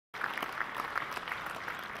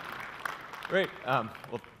Great.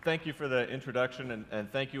 Well, thank you for the introduction,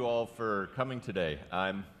 and thank you all for coming today.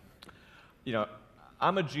 I'm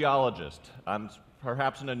a geologist. I'm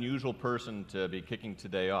perhaps an unusual person to be kicking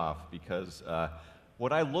today off because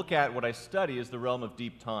what I look at, what I study, is the realm of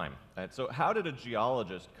deep time. And so, how did a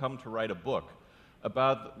geologist come to write a book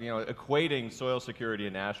about equating soil security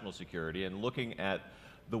and national security and looking at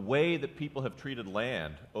the way that people have treated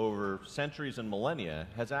land over centuries and millennia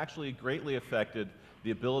has actually greatly affected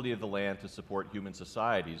the ability of the land to support human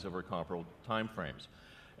societies over comparable time frames.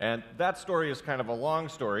 And that story is kind of a long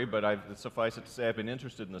story, but suffice it to say I've been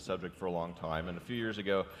interested in the subject for a long time. And a few years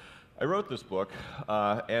ago, I wrote this book,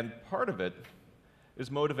 and part of it is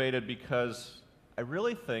motivated because I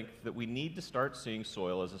really think that we need to start seeing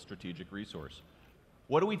soil as a strategic resource.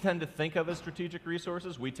 What do we tend to think of as strategic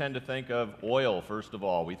resources? We tend to think of oil, first of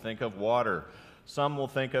all. We think of water. Some will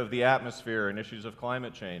think of the atmosphere and issues of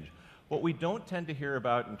climate change. What we don't tend to hear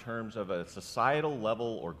about in terms of a societal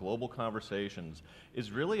level or global conversations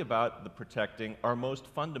is really about the protecting our most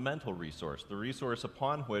fundamental resource, the resource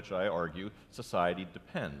upon which, I argue, society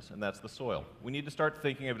depends, and that's the soil. We need to start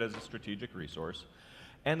thinking of it as a strategic resource.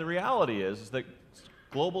 And the reality is that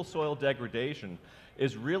global soil degradation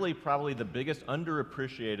is really probably the biggest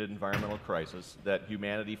underappreciated environmental crisis that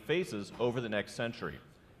humanity faces over the next century.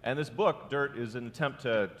 And this book, Dirt, is an attempt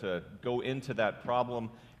to go into that problem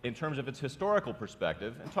in terms of its historical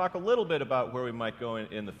perspective and talk a little bit about where we might go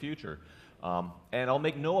in the future. And I'll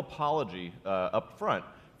make no apology up front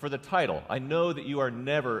for the title. I know that you are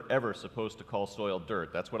never, ever supposed to call soil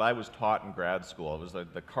dirt. That's what I was taught in grad school. It was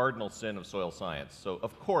the cardinal sin of soil science. So,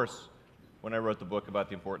 of course, when I wrote the book about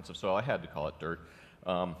the importance of soil, I had to call it dirt.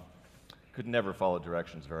 Could never follow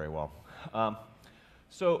directions very well.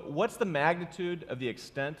 So what's the magnitude of the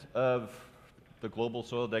extent of the global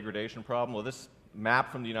soil degradation problem? Well, this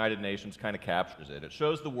map from the United Nations kind of captures it. It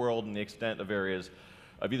shows the world and the extent of areas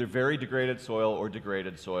of either very degraded soil or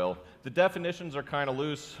degraded soil. The definitions are kind of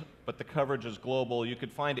loose, but the coverage is global. You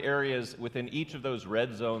could find areas within each of those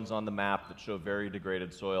red zones on the map that show very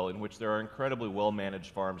degraded soil in which there are incredibly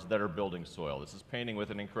well-managed farms that are building soil. This is painting with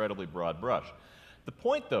an incredibly broad brush. The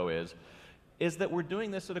point, though, is that we're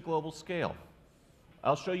doing this at a global scale.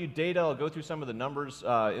 I'll show you data, I'll go through some of the numbers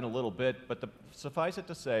in a little bit, but suffice it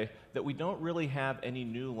to say that we don't really have any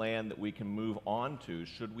new land that we can move on to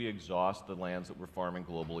should we exhaust the lands that we're farming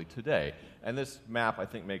globally today. And this map, I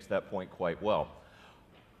think, makes that point quite well.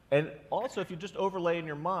 And also, if you just overlay in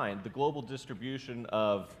your mind the global distribution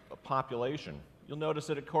of population, you'll notice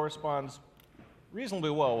that it corresponds reasonably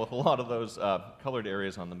well with a lot of those colored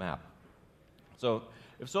areas on the map. So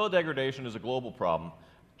if soil degradation is a global problem,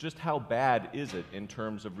 just how bad is it in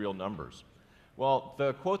terms of real numbers? Well,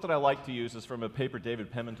 the quote that I like to use is from a paper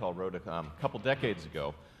David Pimentel wrote a couple decades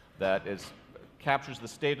ago that captures the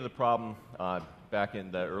state of the problem back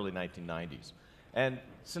in the early 1990s. And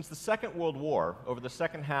since the Second World War, over the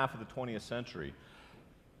second half of the 20th century,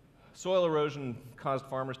 soil erosion caused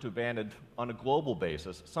farmers to abandon, on a global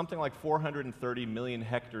basis, something like 430 million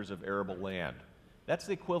hectares of arable land. That's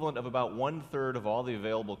the equivalent of about 1/3 of all the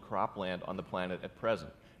available cropland on the planet at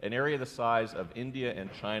present. An area the size of India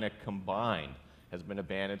and China combined has been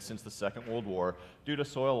abandoned since the Second World War due to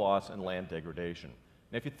soil loss and land degradation.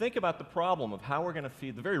 Now, if you think about the problem of how we're going to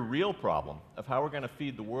feed, the very real problem of how we're going to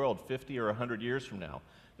feed the world 50 or 100 years from now,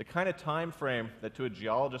 the kind of time frame that to a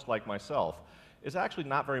geologist like myself is actually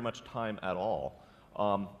not very much time at all.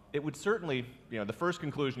 It would certainly, the first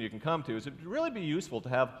conclusion you can come to is it would really be useful to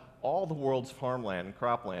have all the world's farmland and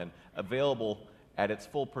cropland available at its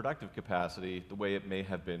full productive capacity the way it may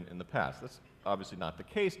have been in the past. That's obviously not the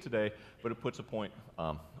case today, but it puts a point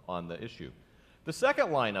on the issue. The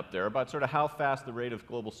second line up there about sort of how fast the rate of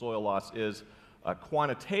global soil loss is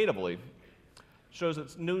quantitatively shows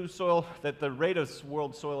that the rate of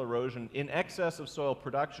world soil erosion in excess of soil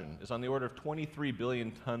production is on the order of 23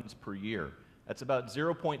 billion tons per year. That's about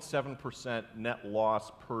 0.7% net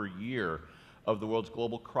loss per year of the world's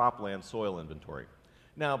global cropland soil inventory.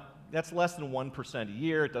 Now, that's less than 1% a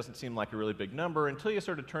year. It doesn't seem like a really big number until you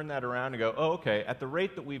sort of turn that around and go, oh, okay, at the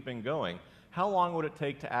rate that we've been going, how long would it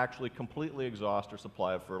take to actually completely exhaust our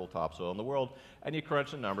supply of fertile topsoil in the world? And you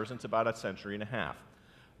crunch the numbers, and it's about a century and a half.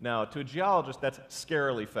 Now, to a geologist, that's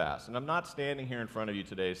scarily fast. And I'm not standing here in front of you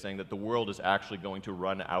today saying that the world is actually going to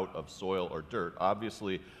run out of soil or dirt.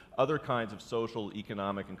 Obviously, other kinds of social,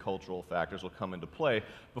 economic, and cultural factors will come into play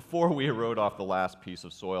before we erode off the last piece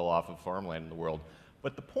of soil off of farmland in the world.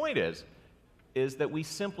 But the point is that we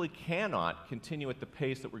simply cannot continue at the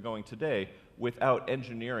pace that we're going today without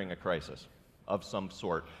engineering a crisis of some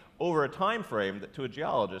sort over a time frame that, to a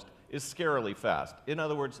geologist, is scarily fast. In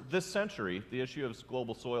other words, this century, the issue of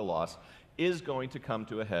global soil loss is going to come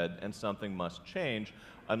to a head and something must change,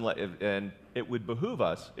 and it would behoove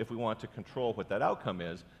us, if we want to control what that outcome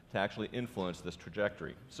is, to actually influence this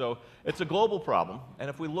trajectory. So it's a global problem, and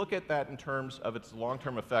if we look at that in terms of its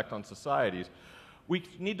long-term effect on societies, we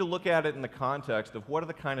need to look at it in the context of what are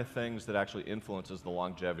the kind of things that actually influences the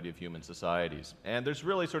longevity of human societies. And there's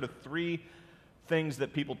really sort of three things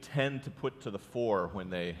that people tend to put to the fore when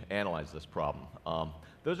they analyze this problem.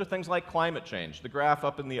 Those are things like climate change. The graph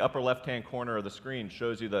up in the upper left-hand corner of the screen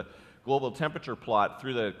shows you the global temperature plot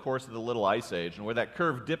through the course of the Little Ice Age, and where that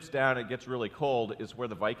curve dips down and it gets really cold is where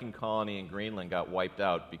the Viking colony in Greenland got wiped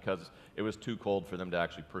out because it was too cold for them to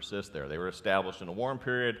actually persist there. They were established in a warm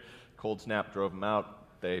period, cold snap drove them out.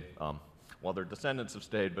 Well, their descendants have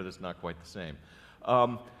stayed, but it's not quite the same.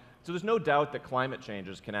 So there's no doubt that climate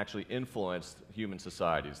changes can actually influence human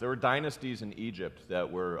societies. There were dynasties in Egypt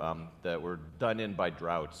that were done in by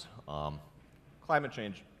droughts. Climate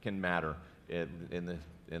change can matter in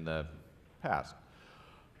the past.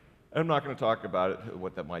 I'm not going to talk about it,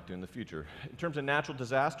 what that might do in the future. In terms of natural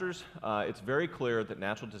disasters, it's very clear that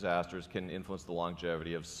natural disasters can influence the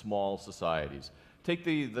longevity of small societies. Take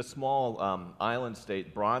the small island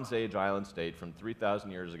state, Bronze Age island state from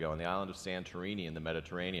 3,000 years ago on the island of Santorini in the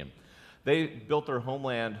Mediterranean. They built their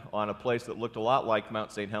homeland on a place that looked a lot like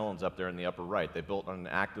Mount St. Helens up there in the upper right. They built on an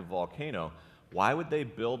active volcano. Why would they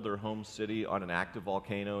build their home city on an active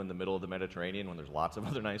volcano in the middle of the Mediterranean when there's lots of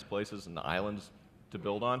other nice places and islands to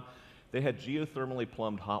build on? They had geothermally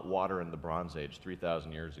plumbed hot water in the Bronze Age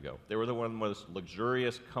 3,000 years ago. They were one of the most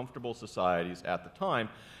luxurious, comfortable societies at the time.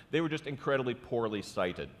 They were just incredibly poorly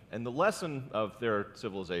sited. And the lesson of their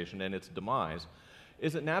civilization and its demise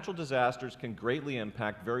is that natural disasters can greatly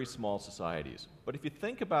impact very small societies. But if you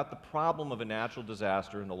think about the problem of a natural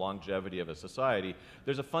disaster and the longevity of a society,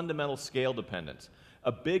 there's a fundamental scale dependence.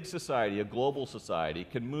 A big society, a global society,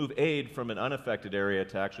 can move aid from an unaffected area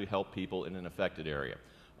to actually help people in an affected area.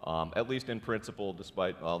 At least in principle,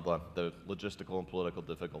 despite all the logistical and political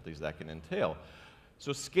difficulties that can entail.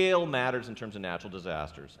 So scale matters in terms of natural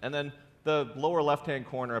disasters. And then the lower left-hand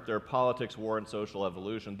corner up there, politics, war, and social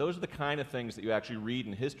evolution, those are the kind of things that you actually read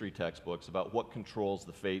in history textbooks about what controls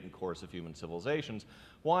the fate and course of human civilizations.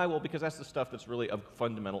 Why? Well, because that's the stuff that's really of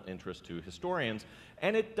fundamental interest to historians,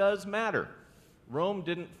 and it does matter. Rome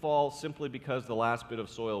didn't fall simply because the last bit of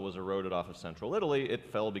soil was eroded off of central Italy. It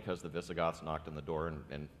fell because the Visigoths knocked on the door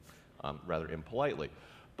and rather impolitely.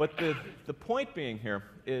 But the point being here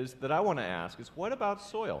is that I want to ask is, what about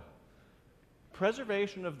soil?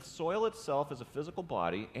 Preservation of the soil itself as a physical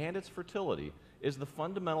body and its fertility is the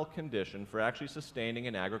fundamental condition for actually sustaining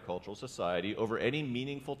an agricultural society over any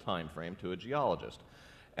meaningful time frame to a geologist.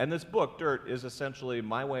 And this book, Dirt, is essentially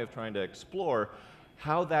my way of trying to explore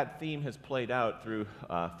how that theme has played out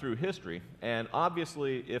through history. And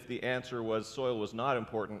obviously, if the answer was soil was not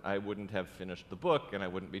important, I wouldn't have finished the book, and I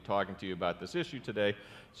wouldn't be talking to you about this issue today.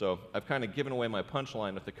 So I've kind of given away my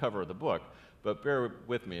punchline with the cover of the book, but bear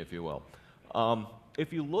with me, if you will.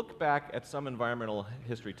 If you look back at some environmental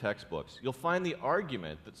history textbooks, you'll find the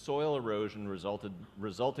argument that soil erosion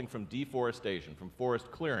resulting from deforestation, from forest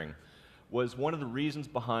clearing, was one of the reasons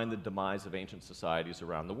behind the demise of ancient societies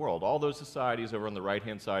around the world. All those societies over on the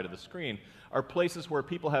right-hand side of the screen are places where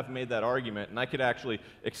people have made that argument, and I could actually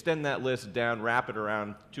extend that list down, wrap it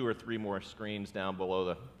around 2 or 3 more screens down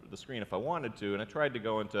below the screen if I wanted to, and I tried to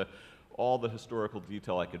go into all the historical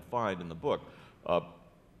detail I could find in the book.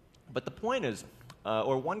 But the point is,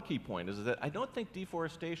 or one key point is that I don't think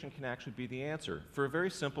deforestation can actually be the answer for a very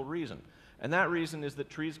simple reason. And that reason is that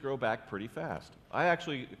trees grow back pretty fast. I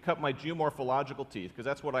actually cut my geomorphological teeth, because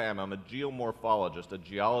that's what I am. I'm a geomorphologist, a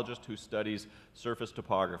geologist who studies surface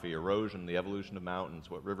topography, erosion, the evolution of mountains,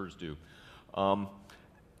 what rivers do.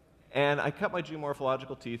 And I cut my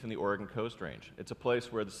geomorphological teeth in the Oregon Coast Range. It's a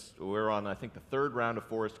place where we're on, I think, the 3rd round of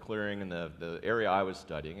forest clearing in the area I was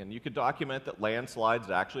studying. And you could document that landslides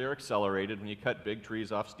actually are accelerated when you cut big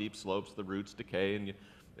trees off steep slopes, the roots decay, and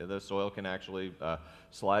the soil can actually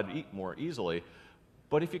slide more easily.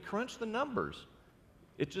 But if you crunch the numbers,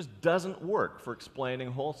 it just doesn't work for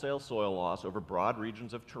explaining wholesale soil loss over broad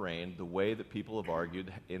regions of terrain the way that people have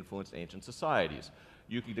argued influenced ancient societies.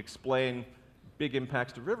 You could explain big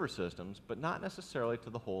impacts to river systems, but not necessarily to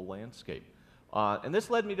the whole landscape. And this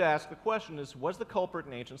led me to ask the question was the culprit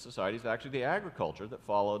in ancient societies actually the agriculture that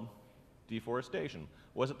followed deforestation?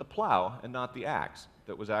 Was it the plow and not the axe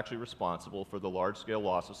that was actually responsible for the large-scale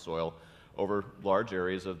loss of soil over large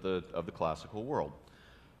areas of the classical world?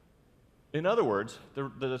 In other words,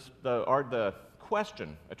 the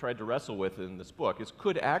question I tried to wrestle with in this book is,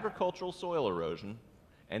 could agricultural soil erosion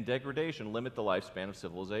and degradation limit the lifespan of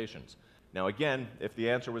civilizations? Now again, if the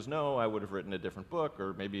answer was no, I would have written a different book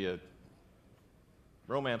or maybe a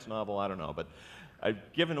romance novel, I don't know, but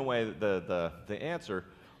I've given away the answer.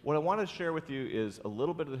 What I want to share with you is a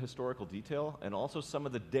little bit of the historical detail and also some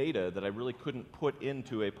of the data that I really couldn't put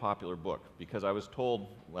into a popular book because I was told,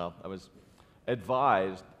 well, I was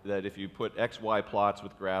advised that if you put XY plots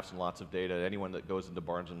with graphs and lots of data, anyone that goes into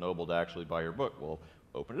Barnes & Noble to actually buy your book will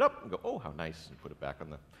open it up and go, oh, how nice, and put it back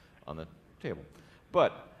on the table.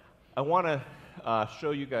 But I want to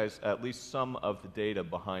show you guys at least some of the data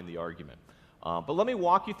behind the argument. But let me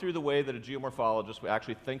walk you through the way that a geomorphologist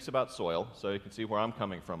actually thinks about soil so you can see where I'm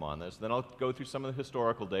coming from on this. Then I'll go through some of the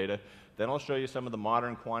historical data. Then I'll show you some of the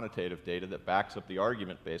modern quantitative data that backs up the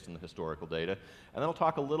argument based on the historical data. And then I'll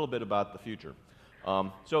talk a little bit about the future.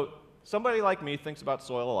 So somebody like me thinks about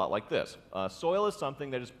soil a lot like this. Soil is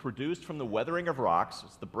something that is produced from the weathering of rocks.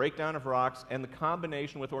 It's the breakdown of rocks and the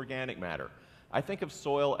combination with organic matter. I think of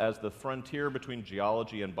soil as the frontier between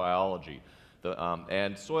geology and biology.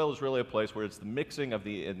 And soil is really a place where it's the mixing of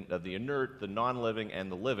the inert, the non-living,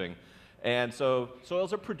 and the living. And so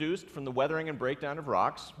soils are produced from the weathering and breakdown of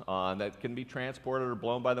rocks that can be transported or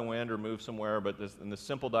blown by the wind or moved somewhere. But in this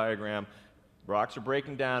simple diagram, rocks are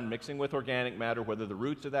breaking down, mixing with organic matter, whether the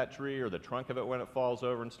roots of that tree or the trunk of it when it falls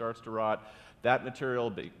over and starts to rot. That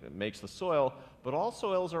material makes the soil, but all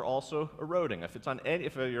soils are also eroding.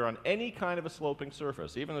 If you're on any kind of a sloping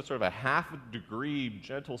surface, even a sort of a half-degree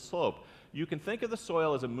gentle slope, you can think of the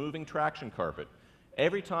soil as a moving traction carpet.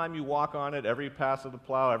 Every time you walk on it, every pass of the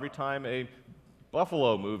plow, every time a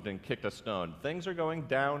buffalo moved and kicked a stone, things are going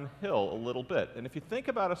downhill a little bit. And if you think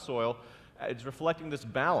about a soil, it's reflecting this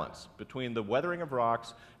balance between the weathering of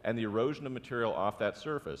rocks and the erosion of material off that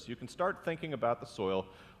surface. You can start thinking about the soil.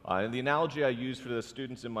 And the analogy I use for the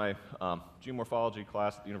students in my geomorphology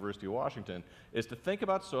class at the University of Washington is to think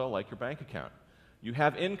about soil like your bank account. You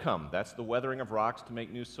have income, that's the weathering of rocks to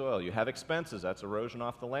make new soil. You have expenses, that's erosion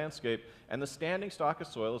off the landscape. And the standing stock of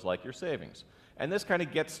soil is like your savings. And this kind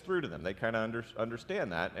of gets through to them. They kind of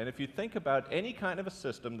understand that. And if you think about any kind of a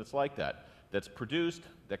system that's like that, that's produced,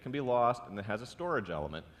 that can be lost, and that has a storage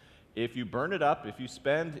element, if you burn it up,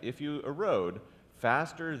 if you erode,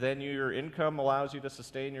 faster than your income allows you to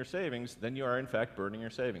sustain your savings, then you are in fact burning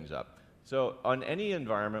your savings up. So on any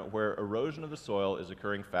environment where erosion of the soil is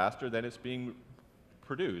occurring faster than it's being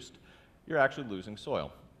produced, you're actually losing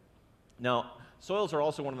soil. Now, soils are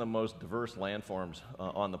also one of the most diverse landforms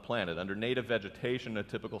on the planet. Under native vegetation, a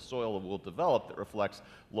typical soil will develop that reflects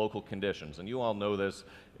local conditions. And you all know this.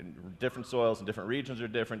 Different soils in different regions are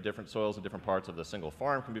different. Different soils in different parts of the single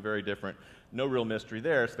farm can be very different. No real mystery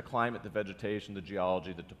there. It's the climate, the vegetation, the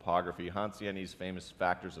geology, the topography. Hansieni's famous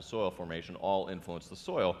factors of soil formation all influence the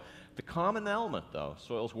soil. The common element, though,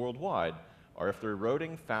 soils worldwide, are if they're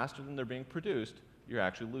eroding faster than they're being produced, you're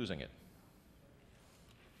actually losing it.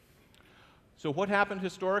 So what happened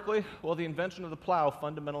historically? Well, the invention of the plow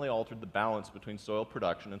fundamentally altered the balance between soil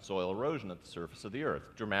production and soil erosion at the surface of the earth,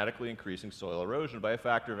 dramatically increasing soil erosion by a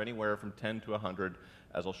factor of anywhere from 10 to 100,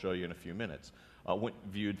 as I'll show you in a few minutes, when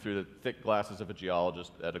viewed through the thick glasses of a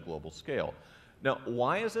geologist at a global scale. Now,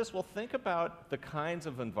 why is this? Well, think about the kinds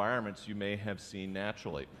of environments you may have seen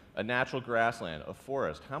naturally. A natural grassland, a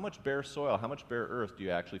forest. How much bare soil, how much bare earth do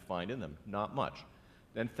you actually find in them? Not much.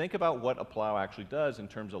 Then think about what a plow actually does in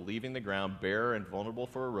terms of leaving the ground bare and vulnerable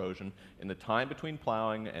for erosion in the time between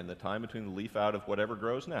plowing and the time between the leaf out of whatever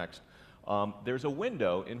grows next. There's a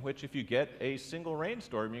window in which if you get a single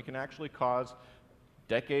rainstorm, you can actually cause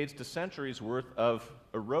decades to centuries worth of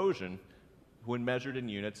erosion when measured in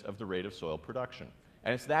units of the rate of soil production.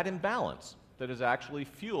 And it's that imbalance that has actually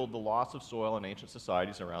fueled the loss of soil in ancient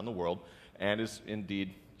societies around the world and is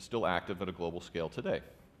indeed still active at a global scale today.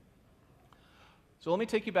 So let me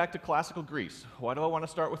take you back to classical Greece. Why do I want to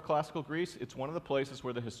start with classical Greece? It's one of the places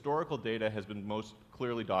where the historical data has been most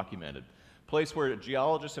clearly documented. A place where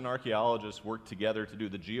geologists and archaeologists work together to do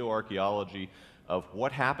the geoarchaeology of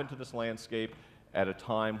what happened to this landscape at a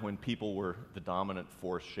time when people were the dominant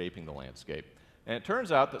force shaping the landscape. And it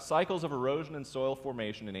turns out that cycles of erosion and soil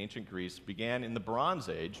formation in ancient Greece began in the Bronze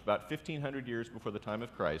Age, about 1,500 years before the time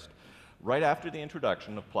of Christ, right after the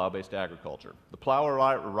introduction of plow-based agriculture. The plow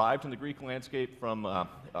arrived in the Greek landscape from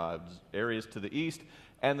areas to the east,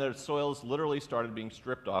 and the soils literally started being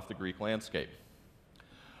stripped off the Greek landscape.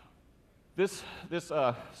 This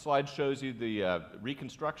slide shows you the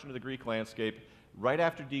reconstruction of the Greek landscape right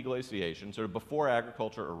after deglaciation, sort of before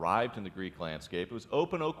agriculture arrived in the Greek landscape. It was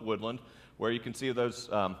open oak woodland, where you can see those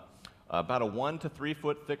about a 1 to 3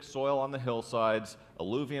 foot thick soil on the hillsides,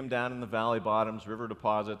 alluvium down in the valley bottoms, river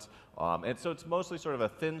deposits, and so it's mostly sort of a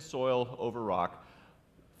thin soil over rock.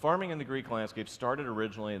 Farming in the Greek landscape started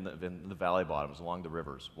originally in the valley bottoms along the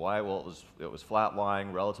rivers. Why? Well, it was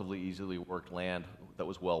flat-lying, relatively easily worked land that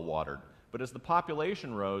was well watered. But as the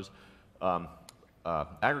population rose,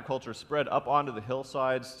 agriculture spread up onto the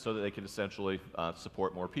hillsides so that they could essentially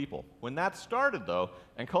support more people. When that started, though,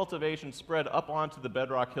 and cultivation spread up onto the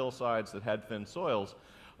bedrock hillsides that had thin soils,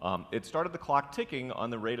 it started the clock ticking on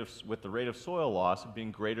with the rate of soil loss being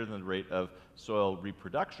greater than the rate of soil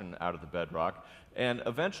reproduction out of the bedrock, and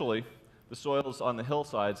eventually the soils on the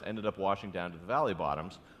hillsides ended up washing down to the valley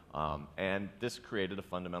bottoms, and this created a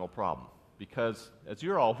fundamental problem. Because, as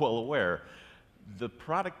you're all well aware, the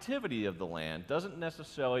productivity of the land doesn't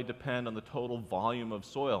necessarily depend on the total volume of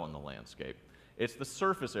soil in the landscape. It's the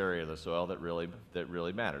surface area of the soil that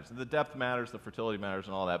really matters. The depth matters, the fertility matters,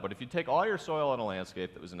 and all that. But if you take all your soil on a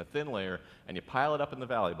landscape that was in a thin layer and you pile it up in the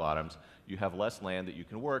valley bottoms, you have less land that you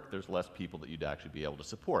can work. There's less people that you'd actually be able to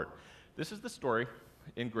support. This is the story,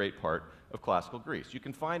 in great part, of classical Greece. You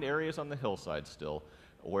can find areas on the hillside still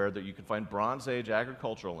where you can find Bronze Age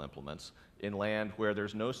agricultural implements in land where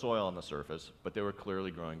there's no soil on the surface, but they were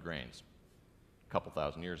clearly growing grains a couple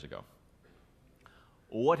thousand years ago.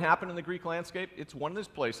 What happened in the Greek landscape? It's one of those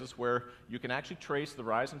places where you can actually trace the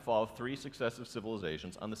rise and fall of 3 successive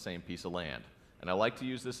civilizations on the same piece of land. And I like to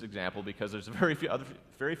use this example because there's very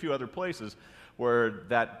few other places where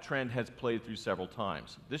that trend has played through several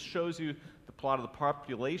times. This shows you the plot of the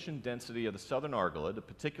population density of the southern Argolid, a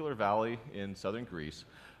particular valley in southern Greece,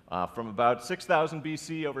 from about 6,000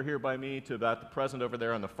 BC over here by me to about the present over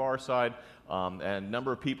there on the far side, and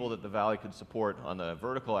number of people that the valley could support on the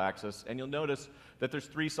vertical axis. And you'll notice that there's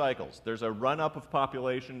 3 cycles. There's a run-up of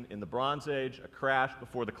population in the Bronze Age, a crash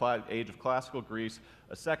before the age of classical Greece,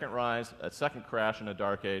 a second rise, a second crash in a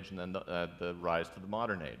dark age, and then the rise to the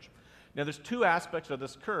modern age. Now, there's 2 aspects of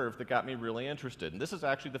this curve that got me really interested, and this is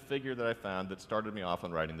actually the figure that I found that started me off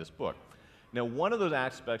on writing this book. Now, one of those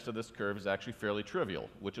aspects of this curve is actually fairly trivial,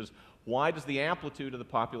 which is why does the amplitude of the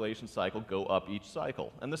population cycle go up each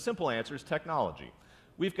cycle? And the simple answer is technology.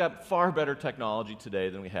 We've got far better technology today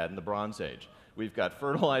than we had in the Bronze Age. We've got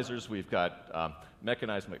fertilizers, we've got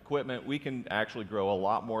mechanized equipment. We can actually grow a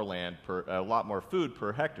lot more food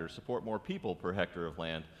per hectare, support more people per hectare of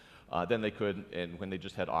land than they could when they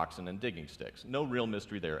just had oxen and digging sticks. No real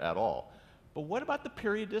mystery there at all. But what about the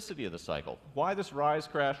periodicity of the cycle? Why this rise,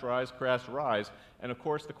 crash, rise? And of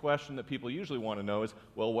course, the question that people usually want to know is,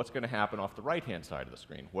 well, what's going to happen off the right-hand side of the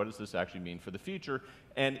screen? What does this actually mean for the future?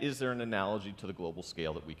 And is there an analogy to the global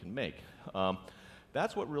scale that we can make?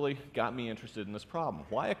 That's what really got me interested in this problem.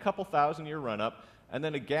 Why a couple thousand-year run-up and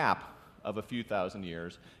then a gap of a few thousand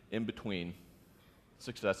years in between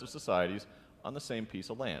successive societies on the same piece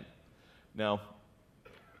of land? Now,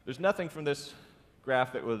 there's nothing from this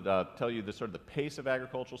graph that would tell you the sort of the pace of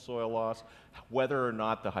agricultural soil loss, whether or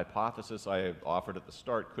not the hypothesis I offered at the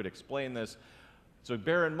start could explain this. So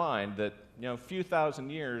bear in mind that a few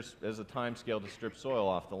thousand years as a time scale to strip soil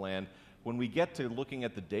off the land. When we get to looking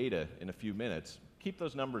at the data in a few minutes, keep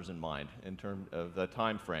those numbers in mind in terms of the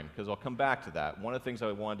time frame, because I'll come back to that. One of the things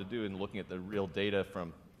I wanted to do in looking at the real data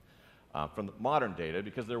from the modern data,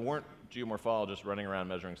 because there weren't geomorphologists running around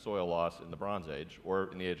measuring soil loss in the Bronze Age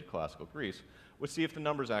or in the age of classical Greece, was see if the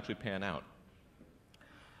numbers actually pan out.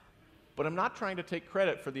 But I'm not trying to take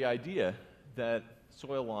credit for the idea that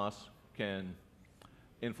soil loss can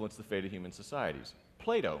influence the fate of human societies.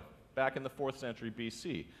 Plato, back in the 4th century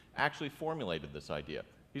BC, actually formulated this idea.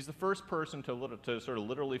 He's the first person to sort of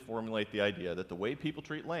literally formulate the idea that the way people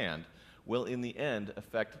treat land will in the end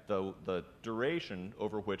affect the duration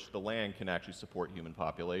over which the land can actually support human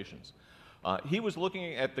populations. He was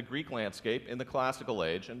looking at the Greek landscape in the classical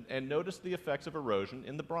age and noticed the effects of erosion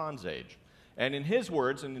in the Bronze Age. And in his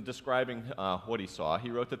words, in describing what he saw, he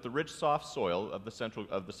wrote that the rich, soft soil of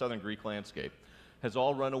the southern Greek landscape has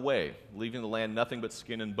all run away, leaving the land nothing but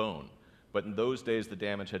skin and bone. But in those days, the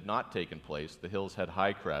damage had not taken place. The hills had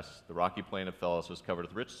high crests, the rocky plain of Phelus was covered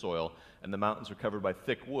with rich soil, and the mountains were covered by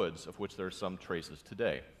thick woods, of which there are some traces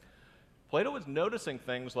today. Plato was noticing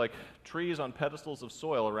things like trees on pedestals of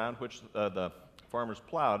soil around which the farmers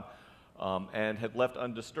plowed and had left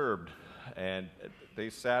undisturbed, and they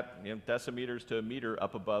sat decimeters to a meter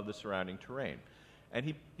up above the surrounding terrain. And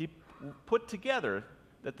he put together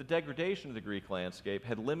that the degradation of the Greek landscape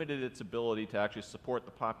had limited its ability to actually support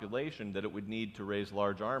the population that it would need to raise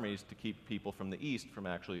large armies to keep people from the east from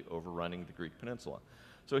actually overrunning the Greek peninsula.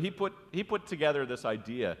 So he put together this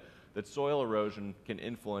idea that soil erosion can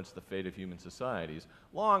influence the fate of human societies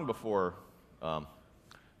long before, long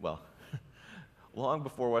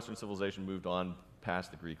before Western civilization moved on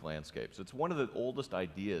past the Greek landscape. So it's one of the oldest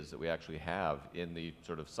ideas that we actually have in the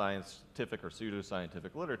sort of scientific or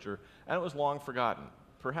pseudoscientific literature, and it was long forgotten,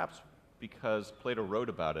 perhaps because Plato wrote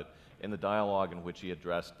about it in the dialogue in which he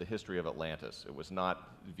addressed the history of Atlantis. It was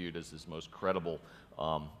not viewed as his most credible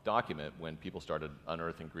document when people started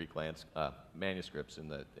unearthing Greek manuscripts in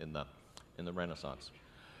the Renaissance.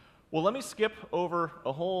 Well, let me skip over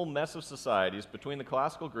a whole mess of societies between the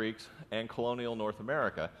classical Greeks and colonial North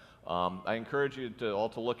America. I encourage you all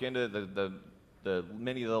to look into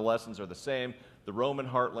many of the lessons are the same. The Roman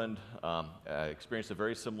heartland experienced a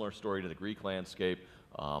very similar story to the Greek landscape,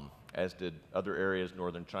 as did other areas,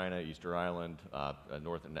 northern China, Easter Island,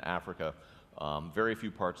 northern Africa. Very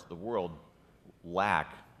few parts of the world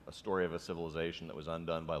lack a story of a civilization that was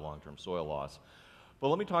undone by long-term soil loss. But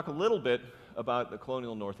let me talk a little bit about the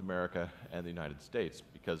colonial North America and the United States,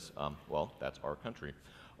 because, well, that's our country.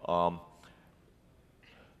 The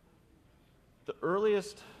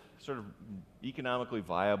earliest sort of economically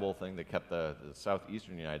viable thing that kept the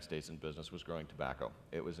southeastern United States in business was growing tobacco.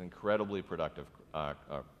 It was an incredibly productive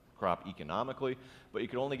crop economically, but you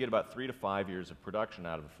could only get about 3 to 5 years of production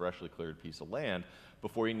out of a freshly cleared piece of land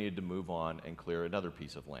before you needed to move on and clear another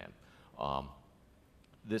piece of land.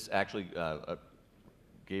 This actually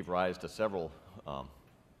gave rise to several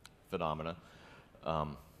phenomena,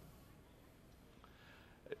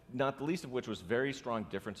 not the least of which was very strong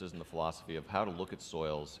differences in the philosophy of how to look at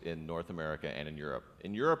soils in North America and in Europe.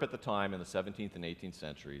 In Europe at the time, in the 17th and 18th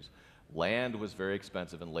centuries, land was very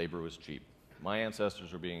expensive and labor was cheap. My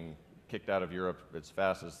ancestors were being kicked out of Europe as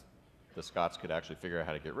fast as the Scots could actually figure out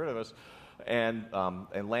how to get rid of us, and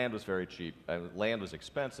land was very cheap, land was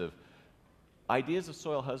expensive. Ideas of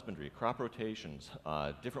soil husbandry, crop rotations,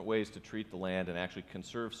 different ways to treat the land and actually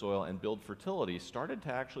conserve soil and build fertility started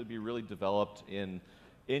to actually be really developed in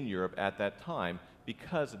Europe at that time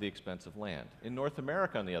because of the expensive land. In North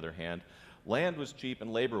America, on the other hand, land was cheap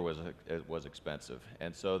and labor was expensive.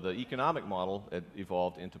 And so the economic model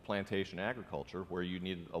evolved into plantation agriculture, where you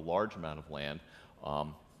needed a large amount of land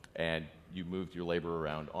and you moved your labor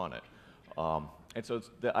around on it. And so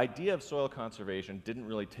the idea of soil conservation didn't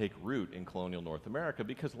really take root in colonial North America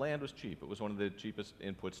because land was cheap. It was one of the cheapest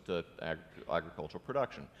inputs to agricultural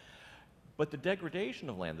production. But the degradation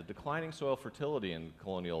of land, the declining soil fertility in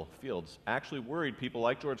colonial fields, actually worried people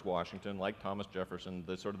like George Washington, like Thomas Jefferson,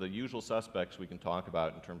 the sort of the usual suspects we can talk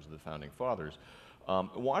about in terms of the founding fathers.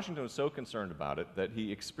 Washington was so concerned about it that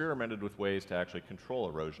he experimented with ways to actually control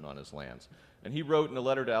erosion on his lands. And he wrote in a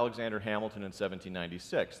letter to Alexander Hamilton in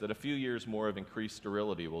 1796 that a few years more of increased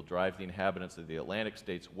sterility will drive the inhabitants of the Atlantic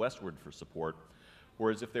states westward for support,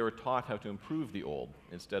 whereas if they were taught how to improve the old,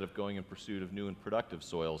 instead of going in pursuit of new and productive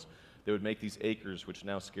soils, they would make these acres, which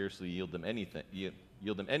now scarcely yield them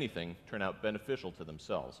anything, turn out beneficial to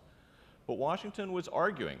themselves. What Washington was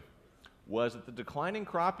arguing was that the declining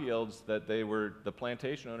crop yields that the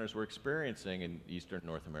plantation owners were experiencing in eastern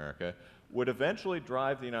North America would eventually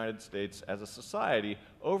drive the United States as a society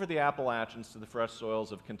over the Appalachians to the fresh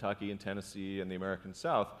soils of Kentucky and Tennessee and the American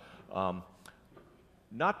South,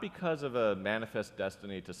 not because of a manifest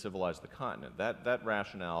destiny to civilize the continent. That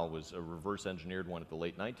rationale was a reverse engineered one at the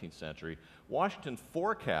late 19th century. Washington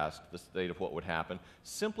forecast the state of what would happen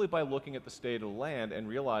simply by looking at the state of the land and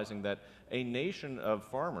realizing that a nation of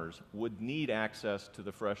farmers would need access to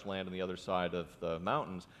the fresh land on the other side of the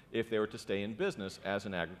mountains if they were to stay in business as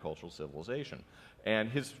an agricultural civilization. And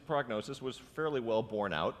his prognosis was fairly well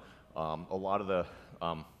borne out. A lot of the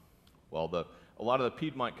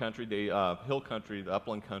Piedmont country, the hill country, the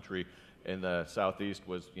upland country in the southeast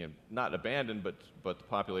was not abandoned, but the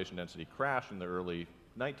population density crashed in the early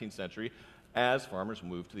 19th century as farmers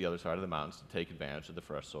moved to the other side of the mountains to take advantage of the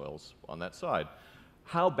fresh soils on that side.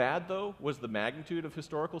 How bad, though, was the magnitude of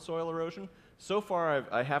historical soil erosion? So far,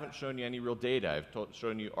 I haven't shown you any real data. I've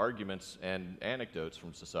shown you arguments and anecdotes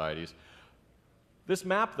from societies. This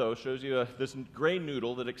map, though, shows you this gray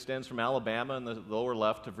noodle that extends from Alabama in the lower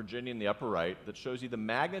left to Virginia in the upper right, that shows you the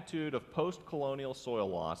magnitude of post-colonial soil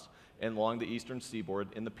loss along the eastern seaboard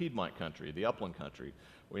in the Piedmont country, the upland country.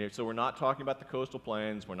 So we're not talking about the coastal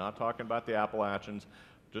plains, we're not talking about the Appalachians,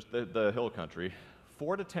 just the hill country.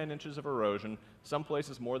 4 to 10 inches of erosion, some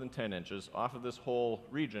places more than 10 inches, off of this whole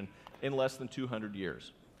region in less than 200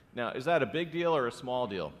 years. Now, is that a big deal or a small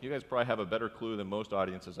deal? You guys probably have a better clue than most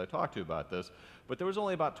audiences I talk to about this, but there was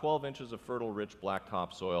only about 12 inches of fertile, rich black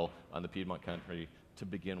topsoil on the Piedmont country to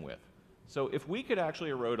begin with. So if we could actually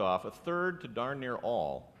erode off a third to darn near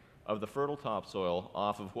all of the fertile topsoil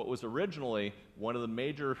off of what was originally one of the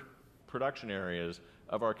major production areas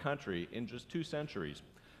of our country in just 2 centuries,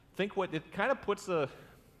 think what it kind of puts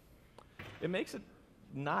it makes it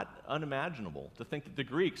not unimaginable to think that the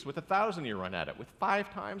Greeks, with a 1,000-year run at it, with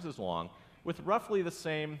 5 times as long, with roughly the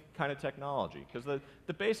same kind of technology, because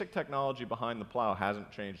the basic technology behind the plow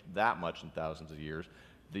hasn't changed that much in thousands of years.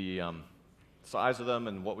 The size of them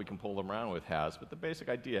and what we can pull them around with has, but the basic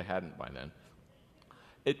idea hadn't by then.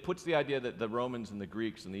 It puts the idea that the Romans and the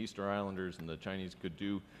Greeks and the Eastern Islanders and the Chinese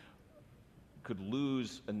could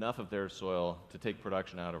lose enough of their soil to take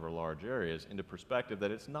production out over large areas into perspective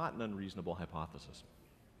that it's not an unreasonable hypothesis.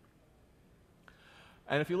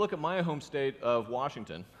 And if you look at my home state of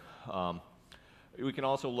Washington, we can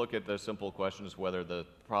also look at the simple questions whether the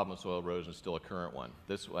problem of soil erosion is still a current one.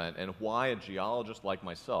 And why a geologist like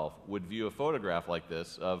myself would view a photograph like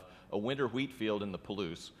this of a winter wheat field in the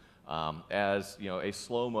Palouse as a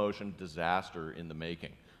slow-motion disaster in the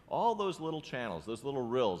making. All those little channels, those little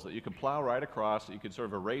rills that you can plow right across, that you can sort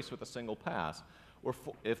of erase with a single pass, or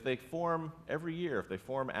if they form every year, if they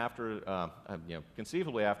form after,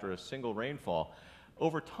 conceivably after a single rainfall,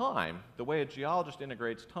 over time, the way a geologist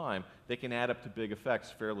integrates time, they can add up to big effects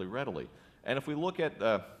fairly readily. And if we look at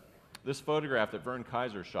this photograph that Vern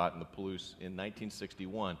Kaiser shot in the Palouse in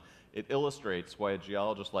 1961, it illustrates why a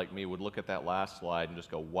geologist like me would look at that last slide and just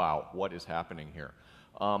go, wow, what is happening here?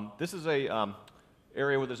 This is a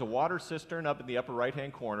area where there's a water cistern up in the upper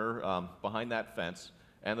right-hand corner behind that fence,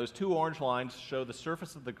 and those 2 orange lines show the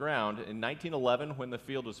surface of the ground in 1911 when the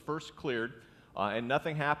field was first cleared, and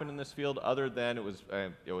nothing happened in this field other than it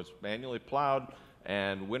was manually plowed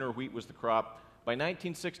and winter wheat was the crop. By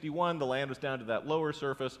 1961, the land was down to that lower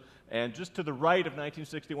surface, and just to the right of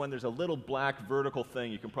 1961, there's a little black vertical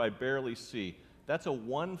thing you can probably barely see. That's a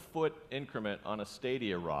 1-foot increment on a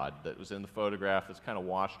stadia rod that was in the photograph that's kind of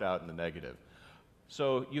washed out in the negative.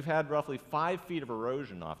 So you've had roughly 5 feet of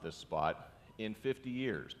erosion off this spot in 50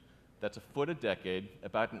 years. That's a foot a decade,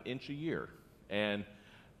 about an inch a year. And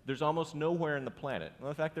there's almost nowhere in the planet, well,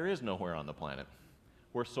 in fact, there is nowhere on the planet,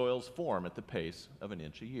 where soils form at the pace of an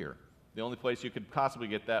inch a year. The only place you could possibly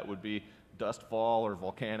get that would be dust fall or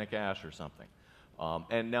volcanic ash or something.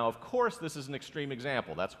 And now, of course, this is an extreme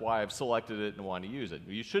example. That's why I've selected it and want to use it.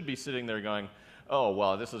 You should be sitting there going, oh,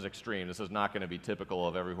 well, this is extreme. This is not going to be typical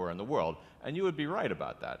of everywhere in the world. And you would be right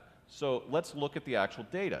about that. So let's look at the actual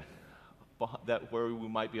data where we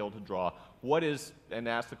might be able to draw and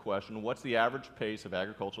ask the question, what's the average pace of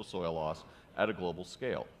agricultural soil loss at a global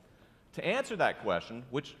scale? To answer that question,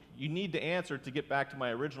 which you need to answer to get back to my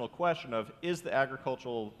original question of is the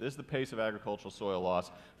pace of agricultural soil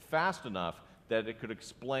loss fast enough that it could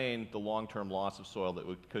explain the long-term loss of soil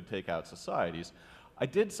that could take out societies, I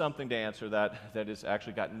did something to answer that has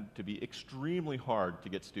actually gotten to be extremely hard to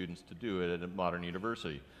get students to do it at a modern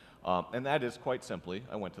university. And that is, quite simply,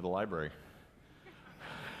 I went to the library.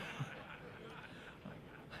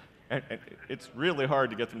 And it's really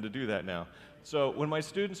hard to get them to do that now. So when my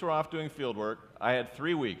students were off doing field work, I had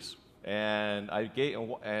 3 weeks. And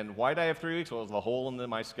why did I have 3 weeks? Well, it was the hole in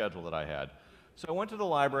my schedule that I had. So I went to the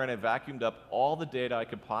library and I vacuumed up all the data I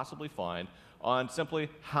could possibly find on simply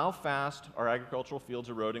how fast are agricultural fields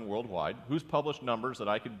eroding worldwide, who's published numbers that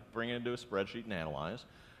I could bring into a spreadsheet and analyze,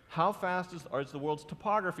 how fast is the world's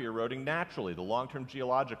topography eroding naturally, the long-term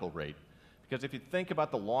geological rate. Because if you think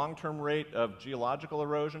about the long-term rate of geological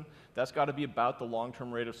erosion, that's got to be about the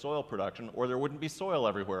long-term rate of soil production, or there wouldn't be soil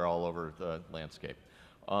everywhere all over the landscape.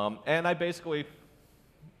 And I basically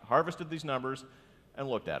harvested these numbers and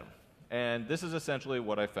looked at them. And this is essentially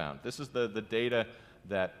what I found. This is the data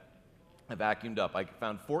that I vacuumed up. I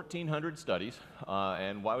found 1,400 studies.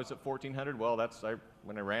 And why was it 1,400? Well,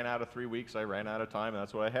 when I ran out of 3 weeks, I ran out of time, and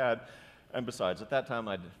that's what I had. And besides, at that time,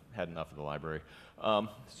 I'd had enough of the library.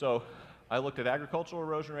 So I looked at agricultural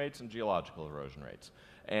erosion rates and geological erosion rates.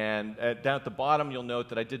 And down at the bottom, you'll note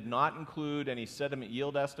that I did not include any sediment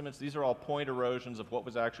yield estimates. These are all point erosions of what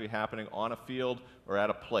was actually happening on a field or at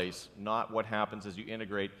a place, not what happens as you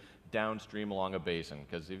integrate downstream along a basin.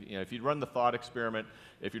 Because if you run the thought experiment,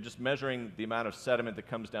 if you're just measuring the amount of sediment that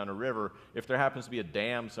comes down a river, if there happens to be a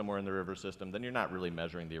dam somewhere in the river system, then you're not really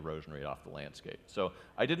measuring the erosion rate off the landscape. So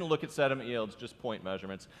I didn't look at sediment yields, just point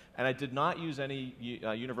measurements. And I did not use any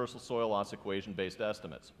universal soil loss equation-based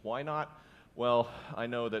estimates. Why not? Well, I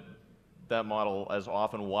know that that model as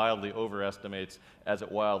often wildly overestimates as it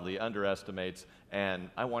wildly underestimates, and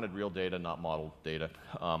I wanted real data, not modeled data.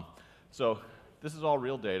 So this is all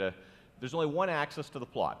real data. There's only one axis to the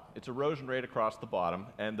plot. It's erosion rate across the bottom,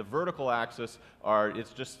 and the vertical axis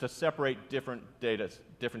it's just to separate different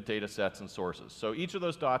data sets and sources. So each of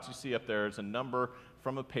those dots you see up there is a number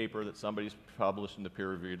from a paper that somebody's published in the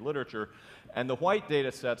peer-reviewed literature. And the white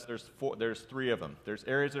data sets, there's 3 of them. There's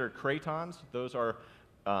areas that are cratons. Those are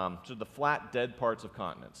to the flat, dead parts of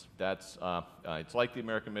continents. It's like the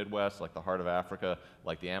American Midwest, like the heart of Africa,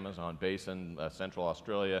 like the Amazon basin, Central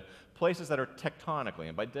Australia, places that are tectonically,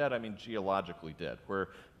 and by dead I mean geologically dead, where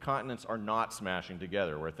continents are not smashing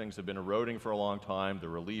together, where things have been eroding for a long time, the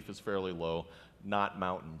relief is fairly low, not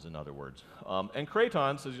mountains, in other words. And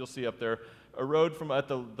cratons, as you'll see up there, erode from at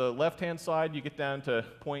the left-hand side, you get down to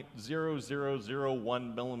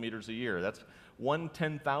 0.0001 millimeters a year. That's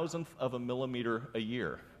 1/10,000th of a millimeter a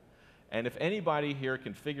year. And if anybody here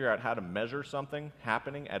can figure out how to measure something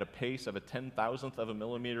happening at a pace of a 10,000th of a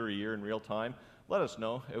millimeter a year in real time, let us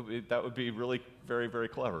know. That would be really very, very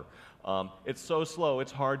clever. It's so slow,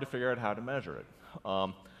 it's hard to figure out how to measure it.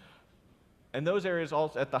 And those areas,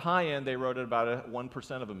 also, at the high end, they erode at about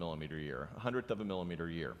 1% of a millimeter a year, 100th of a millimeter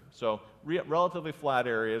a year. So relatively flat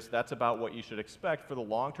areas, that's about what you should expect for the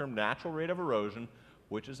long-term natural rate of erosion,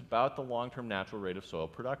 which is about the long-term natural rate of soil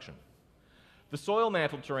production. The soil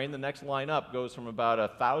mantle terrain, the next line up, goes from about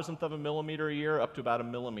 1,000th of a millimeter a year up to about a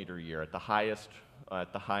millimeter a year at the highest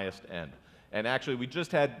end. And actually, we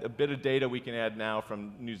just had a bit of data we can add now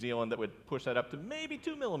from New Zealand that would push that up to maybe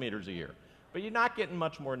 2 millimeters a year. But you're not getting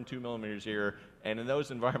much more than 2 millimeters a year, and in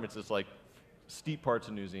those environments, it's like steep parts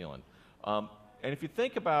of New Zealand. And if you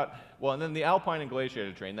think about, well, and then the alpine and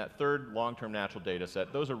glaciated terrain, that third long-term natural data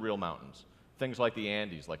set, those are real mountains. Things like the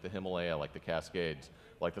Andes, like the Himalaya, like the Cascades,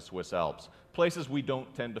 like the Swiss Alps. Places we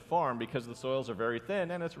don't tend to farm because the soils are very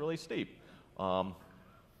thin and it's really steep.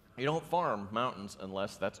 You don't farm mountains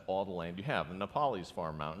unless that's all the land you have. The Nepalis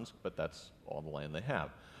farm mountains, but that's all the land they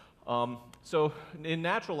have. So in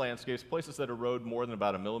natural landscapes, places that erode more than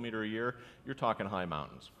about a millimeter a year, you're talking high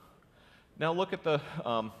mountains. Now look at the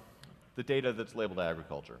data that's labeled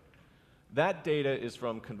agriculture. That data is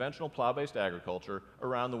from conventional plow-based agriculture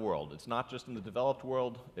around the world. It's not just in the developed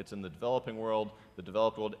world, it's in the developing world, the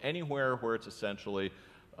developed world, anywhere where it's essentially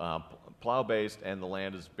plow-based and the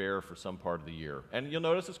land is bare for some part of the year. And you'll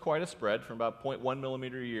notice it's quite a spread from about 0.1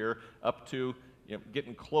 millimeter a year up to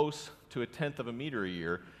getting close to 1/10 of a meter a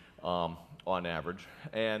year on average.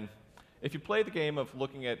 And if you play the game of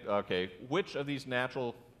looking at, okay, which of these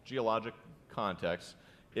natural geologic contexts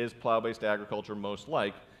is plow-based agriculture most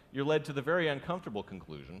like, you're led to the very uncomfortable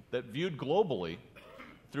conclusion that viewed globally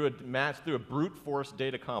through a brute force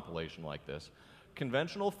data compilation like this,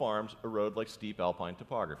 conventional farms erode like steep alpine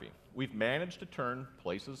topography. We've managed to turn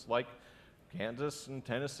places like Kansas and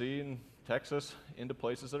Tennessee and Texas into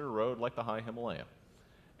places that erode like the high Himalaya,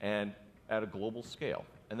 and at a global scale.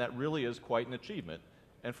 And that really is quite an achievement,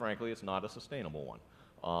 and frankly, it's not a sustainable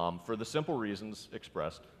one, for the simple reasons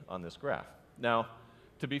expressed on this graph. Now,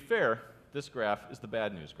 to be fair, this graph is the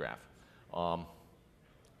bad news graph.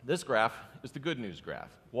 This graph is the good news graph.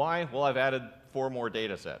 Why? Well, I've added 4 more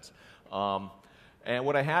data sets. And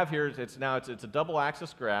what I have here is it's a double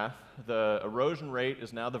axis graph. The erosion rate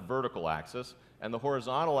is now the vertical axis, and the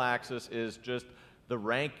horizontal axis is just the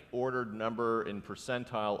rank ordered number in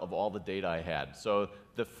percentile of all the data I had. So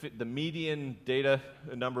the median data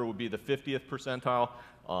number would be the 50th percentile,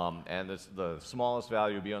 and the smallest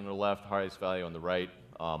value would be on the left, highest value on the right.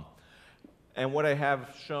 And what I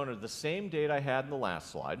have shown are the same data I had in the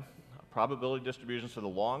last slide, probability distributions for the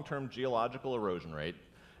long-term geological erosion rate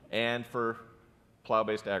and for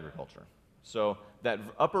plow-based agriculture. So that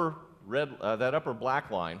upper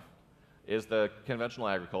black line is the conventional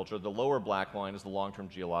agriculture. The lower black line is the long-term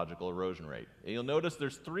geological erosion rate. And you'll notice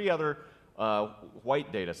there's 3 other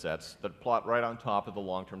white data sets that plot right on top of the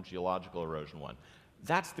long-term geological erosion one.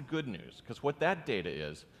 That's the good news, because what that data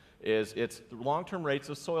is it's the long-term rates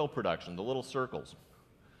of soil production, the little circles.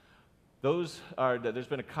 There's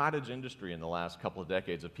been a cottage industry in the last couple of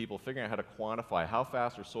decades of people figuring out how to quantify how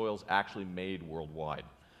fast are soils actually made worldwide.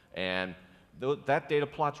 And that data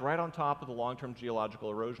plots right on top of the long-term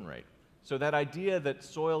geological erosion rate. So that idea that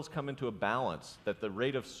soils come into a balance, that the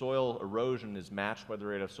rate of soil erosion is matched by the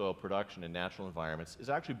rate of soil production in natural environments, is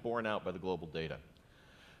actually borne out by the global data.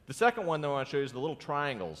 The second one that I want to show you is the little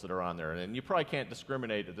triangles that are on there. And you probably can't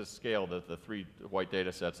discriminate at this scale the 3 white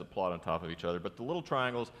data sets that plot on top of each other. But the little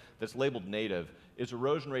triangles that's labeled native is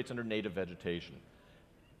erosion rates under native vegetation.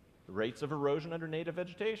 The rates of erosion under native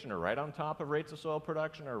vegetation are right on top of rates of soil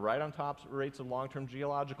production, or right on top of rates of long-term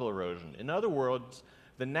geological erosion. In other words,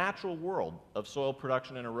 the natural world of soil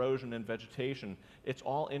production and erosion and vegetation, it's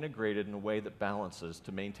all integrated in a way that balances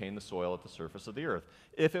to maintain the soil at the surface of the earth.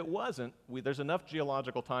 If it wasn't, there's enough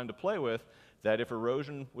geological time to play with that if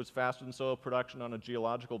erosion was faster than soil production on a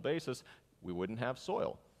geological basis, we wouldn't have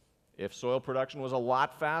soil. If soil production was a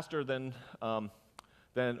lot faster than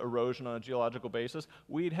erosion on a geological basis,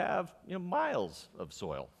 we'd have miles of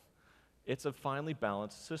soil. It's a finely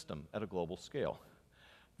balanced system at a global scale.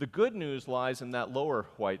 The good news lies in that lower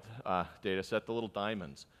white data set, the little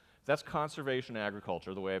diamonds. That's conservation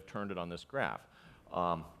agriculture, the way I've turned it on this graph.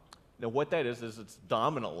 Now what that is it's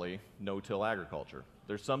dominantly no-till agriculture.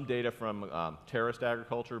 There's some data from terraced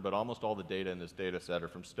agriculture, but almost all the data in this data set are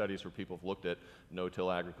from studies where people have looked at no-till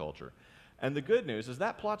agriculture. And the good news is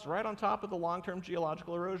that plot's right on top of the long-term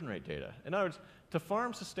geological erosion rate data. In other words, to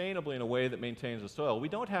farm sustainably in a way that maintains the soil, we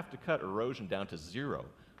don't have to cut erosion down to 0.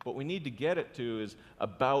 What we need to get it to is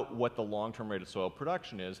about what the long-term rate of soil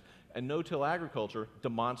production is, and no-till agriculture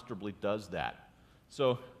demonstrably does that.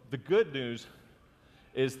 So the good news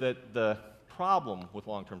is that the problem with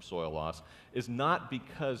long-term soil loss is not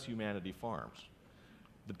because humanity farms.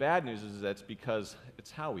 The bad news is that it's because it's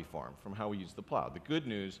how we farm, from how we use the plow. The good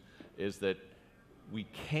news is that we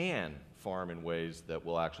can farm in ways that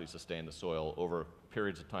will actually sustain the soil over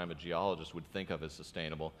periods of time a geologist would think of as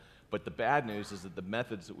sustainable. But the bad news is that the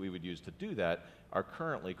methods that we would use to do that are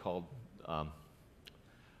currently called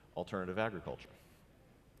alternative agriculture.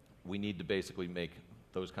 We need to basically make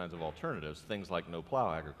those kinds of alternatives, things like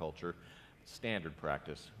no-plow agriculture, standard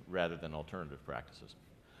practice rather than alternative practices.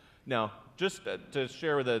 Now, just to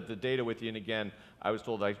share the data with you, and again, I was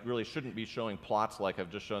told I really shouldn't be showing plots like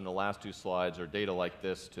I've just shown the last 2 slides or data like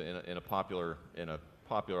this in a popular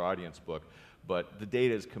audience book, but the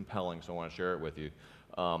data is compelling, so I want to share it with you.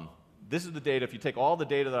 This is the data. If you take all the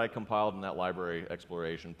data that I compiled in that library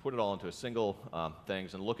exploration, put it all into a single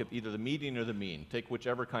things, and look at either the median or the mean. Take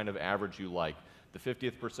whichever kind of average you like, the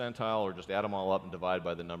 50th percentile, or just add them all up and divide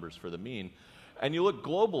by the numbers for the mean. And you look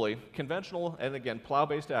globally, conventional, and again,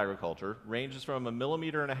 plow-based agriculture ranges from 1.5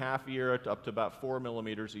 millimeters a year up to about 4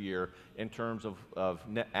 millimeters a year in terms of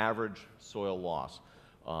net average soil loss.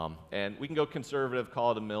 And we can go conservative,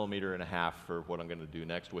 call it 1.5 millimeters for what I'm going to do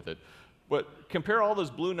next with it. But compare all those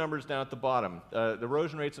blue numbers down at the bottom. The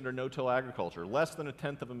erosion rates under no-till agriculture, less than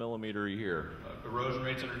 1/10 of a millimeter a year. Erosion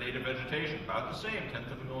rates under native vegetation, about the same, 1/10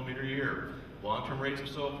 of a millimeter a year. Long-term rates of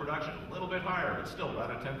soil production, a little bit higher, but still about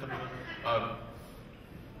 1/10 of a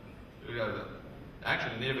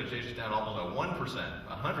actually, native vegetation is down almost at 1%,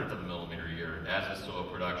 1/100th of a millimeter a year, as is soil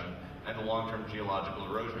production, and the long-term geological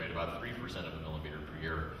erosion rate, about 3% of a millimeter per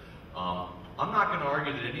year. I'm not going to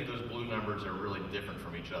argue that any of those blue numbers are really different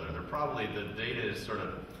from each other. They're probably, the data is sort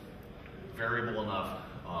of variable enough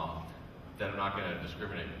that I'm not going to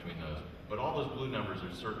discriminate between those. But all those blue numbers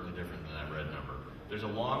are certainly different than that red number. There's a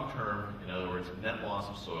long-term, in other words, net loss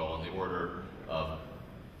of soil on the order of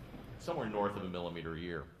somewhere north of 1 millimeter a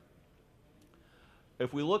year.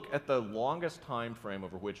 If we look at the longest time frame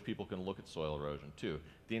over which people can look at soil erosion, too,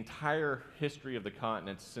 the entire history of the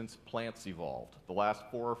continent since plants evolved, the last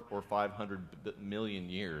 400 or 500 million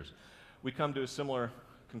years, we come to a similar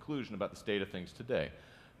conclusion about the state of things today.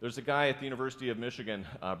 There's a guy at the University of Michigan,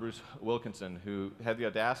 Bruce Wilkinson, who had the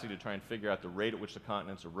audacity to try and figure out the rate at which the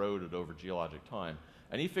continents eroded over geologic time.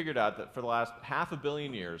 And he figured out that for the last 500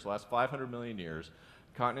 million years, last 500 million years,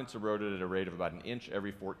 continents eroded at a rate of about 1 inch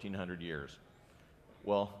every 1,400 years.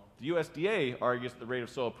 Well, the USDA argues that the rate of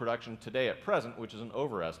soil production today at present, which is an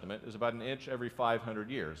overestimate, is about 1 inch every 500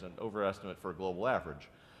 years, an overestimate for a global average.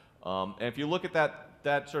 And if you look at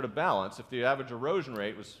that sort of balance, if the average erosion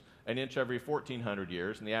rate was 1 inch every 1,400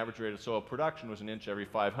 years and the average rate of soil production was 1 inch every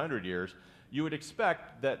 500 years, you would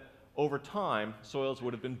expect that over time, soils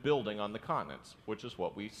would have been building on the continents, which is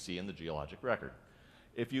what we see in the geologic record.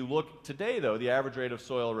 If you look today, though, the average rate of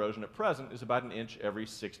soil erosion at present is about 1 inch every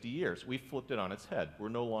 60 years. We flipped it on its head. We're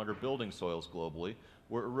no longer building soils globally.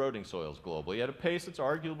 We're eroding soils globally at a pace that's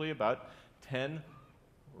arguably about 10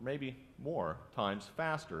 or maybe more times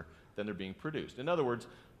faster than they're being produced. In other words,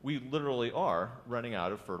 we literally are running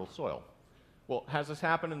out of fertile soil. Well, has this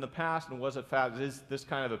happened in the past, and was it fast? Is this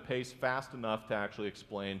kind of a pace fast enough to actually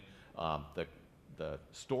explain the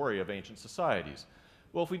story of ancient societies?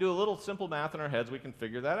 Well, if we do a little simple math in our heads, we can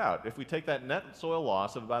figure that out. If we take that net soil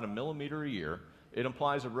loss of about 1 millimeter a year, it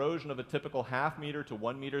implies erosion of a typical 0.5 meter to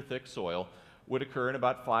 1 meter thick soil would occur in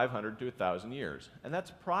about 500 to 1,000 years. And that's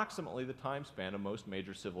approximately the time span of most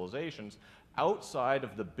major civilizations outside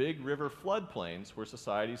of the big river floodplains where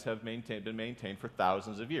societies have been maintained for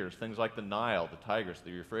thousands of years. Things like the Nile, the Tigris,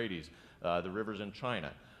 the Euphrates, the rivers in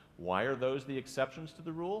China. Why are those the exceptions to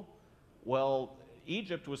the rule? Well,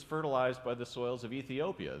 Egypt was fertilized by the soils of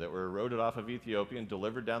Ethiopia that were eroded off of Ethiopia and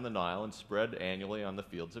delivered down the Nile and spread annually on the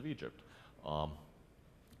fields of Egypt.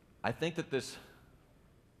 I think that this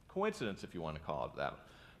coincidence, if you want to call it that,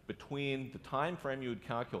 between the time frame you would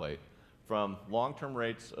calculate from long-term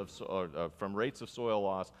rates of soil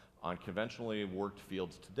loss on conventionally worked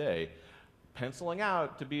fields today, penciling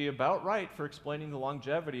out to be about right for explaining the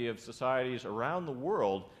longevity of societies around the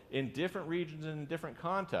world in different regions and in different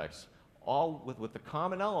contexts, all with the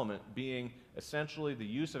common element being essentially the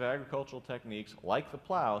use of agricultural techniques like the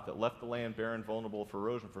plow that left the land barren, vulnerable for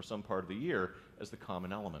erosion for some part of the year as the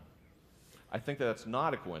common element. I think that that's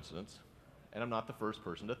not a coincidence, and I'm not the first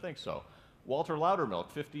person to think so. Walter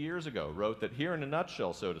Loudermilk, 50 years ago, wrote that here in a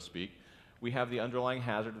nutshell, so to speak, we have the underlying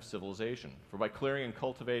hazard of civilization. For by clearing and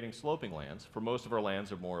cultivating sloping lands, for most of our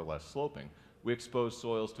lands are more or less sloping, we expose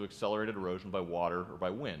soils to accelerated erosion by water or by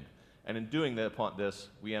wind. And in doing that, upon this,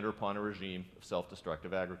 we enter upon a regime of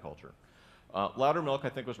self-destructive agriculture. Loudermilk, I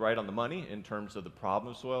think, was right on the money in terms of the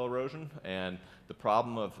problem of soil erosion and the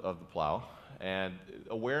problem of the plow. And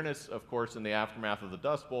awareness, of course, in the aftermath of the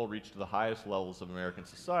Dust Bowl reached to the highest levels of American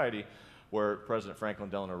society, where President Franklin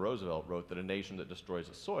Delano Roosevelt wrote that a nation that destroys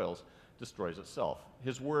its soils destroys itself.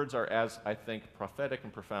 His words are as, I think, prophetic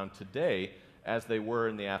and profound today as they were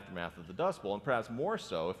in the aftermath of the Dust Bowl, and perhaps more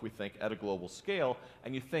so if we think at a global scale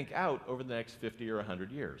and you think out over the next 50 or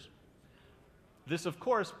 100 years. This, of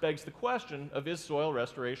course, begs the question of, is soil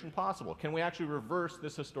restoration possible? Can we actually reverse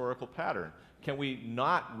this historical pattern? Can we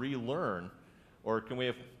not relearn, or can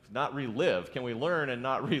we not relive? Can we learn and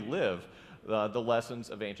not relive the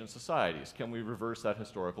lessons of ancient societies? Can we reverse that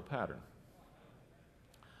historical pattern?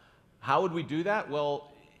 How would we do that?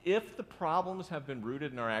 Well, if the problems have been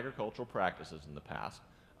rooted in our agricultural practices in the past,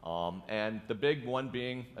 and the big one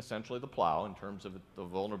being essentially the plow in terms of the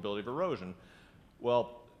vulnerability of erosion,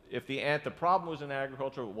 well, if the problem was in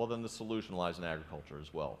agriculture, well, then the solution lies in agriculture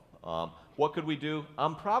as well. What could we do?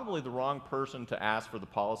 I'm probably the wrong person to ask for the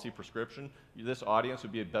policy prescription. This audience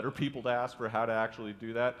would be better people to ask for how to actually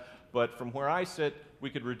do that. But from where I sit, we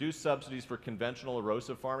could reduce subsidies for conventional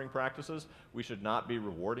erosive farming practices. We should not be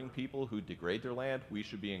rewarding people who degrade their land. We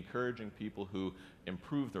should be encouraging people who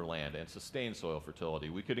improve their land and sustain soil fertility.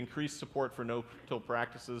 We could increase support for no-till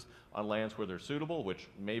practices on lands where they're suitable, which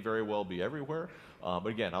may very well be everywhere. But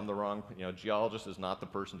again, I'm the wrong, geologist is not the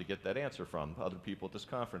person to get that answer from. Other people at this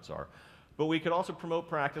conference are. But we could also promote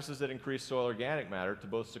practices that increase soil organic matter to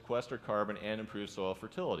both sequester carbon and improve soil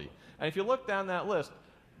fertility. And if you look down that list,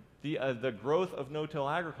 the growth of no-till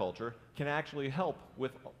agriculture can actually help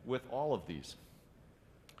with all of these.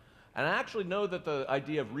 And I actually know that the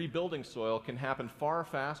idea of rebuilding soil can happen far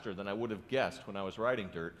faster than I would have guessed when I was writing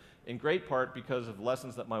Dirt, in great part because of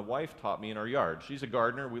lessons that my wife taught me in our yard. She's a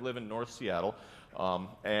gardener. We live in North Seattle,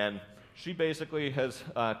 and she basically has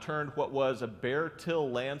turned what was a bare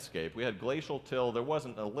till landscape. We had glacial till. There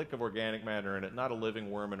wasn't a lick of organic matter in it, not a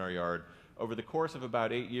living worm in our yard. Over the course of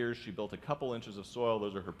about 8 years, she built a couple inches of soil.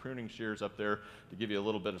 Those are her pruning shears up there to give you a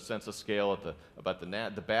little bit of sense of scale about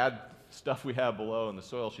the bad stuff we have below and the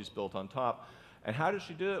soil she's built on top. And how does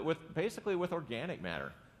she do it? Basically with organic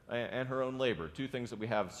matter and her own labor, two things that we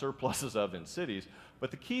have surpluses of in cities. But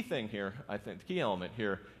the key thing here, I think, the key element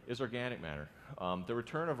here is organic matter. The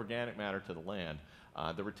return of organic matter to the land,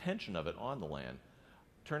 the retention of it on the land,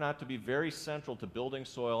 turn out to be very central to building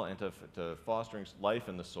soil and to fostering life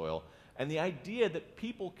in the soil. And the idea that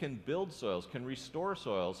people can build soils, can restore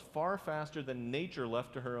soils far faster than nature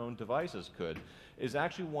left to her own devices could, is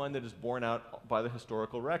actually one that is borne out by the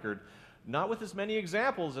historical record, not with as many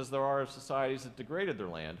examples as there are of societies that degraded their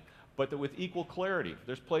land, but that with equal clarity.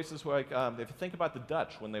 There's places where, if you think about the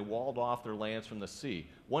Dutch, when they walled off their lands from the sea,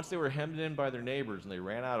 once they were hemmed in by their neighbors and they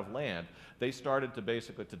ran out of land, they started to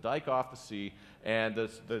basically to dike off the sea, and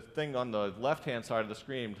the thing on the left-hand side of the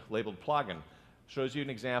screen labeled Plagen shows you an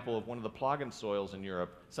example of one of the Plagen soils in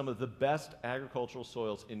Europe, some of the best agricultural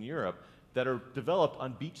soils in Europe that are developed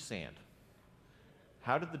on beach sand.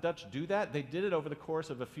 How did the Dutch do that? They did it over the course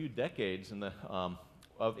of a few decades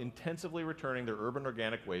of intensively returning their urban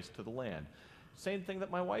organic waste to the land. Same thing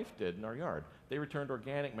that my wife did in our yard. They returned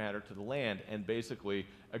organic matter to the land and basically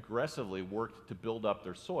aggressively worked to build up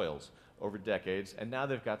their soils over decades, and now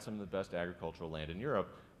they've got some of the best agricultural land in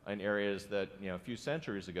Europe in areas that a few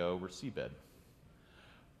centuries ago were seabed.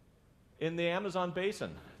 In the Amazon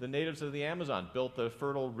basin, the natives of the Amazon built the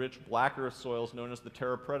fertile, rich, black earth soils known as the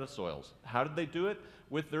terra preta soils. How did they do it?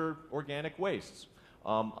 With their organic wastes.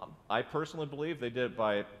 I personally believe they did it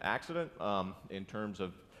by accident in terms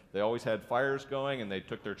of they always had fires going and they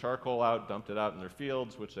took their charcoal out, dumped it out in their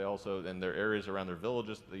fields, which they also, in their areas around their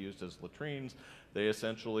villages that they used as latrines. They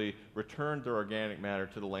essentially returned their organic matter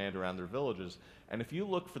to the land around their villages. And if you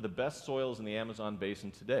look for the best soils in the Amazon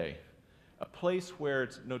basin today, a place where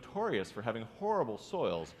it's notorious for having horrible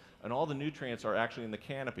soils and all the nutrients are actually in the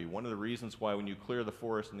canopy. One of the reasons why when you clear the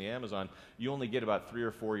forest in the Amazon, you only get about 3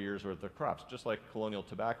 or 4 years worth of crops, just like colonial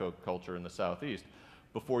tobacco culture in the southeast,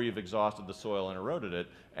 before you've exhausted the soil and eroded it,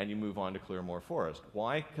 and you move on to clear more forest.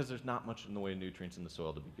 Why? Because there's not much in the way of nutrients in the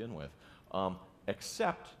soil to begin with,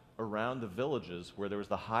 except around the villages where there was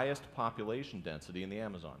the highest population density in the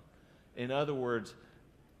Amazon. In other words,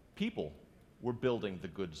 people were building the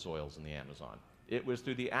good soils in the Amazon. It was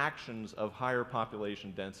through the actions of higher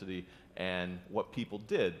population density and what people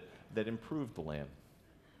did that improved the land.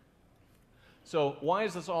 So why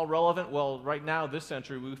is this all relevant? Well, right now, this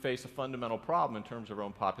century, we face a fundamental problem in terms of our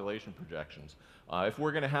own population projections. If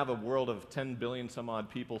we're going to have a world of 10 billion some odd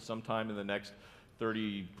people sometime in the next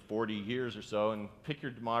 30, 40 years or so, and pick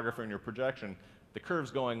your demographer and your projection, the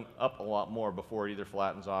curve's going up a lot more before it either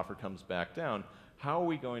flattens off or comes back down. How are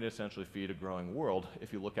we going to essentially feed a growing world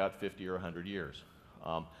if you look out 50 or 100 years?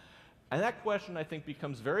 And that question, I think,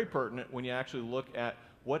 becomes very pertinent when you actually look at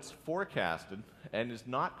what's forecasted and is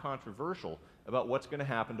not controversial about what's going to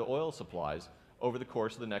happen to oil supplies over the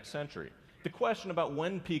course of the next century. The question about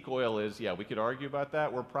when peak oil is, yeah, we could argue about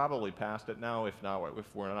that. We're probably past it now if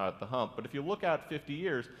we're not at the hump. But if you look out 50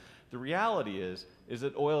 years, the reality is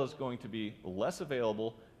that oil is going to be less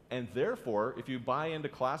available, and therefore, if you buy into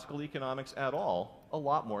classical economics at all, a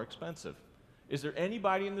lot more expensive. Is there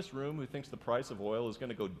anybody in this room who thinks the price of oil is going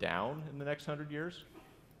to go down in the next 100 years?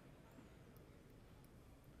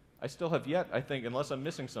 I still have yet, I think, unless I'm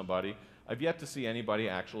missing somebody, I've yet to see anybody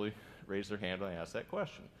actually raise their hand when I ask that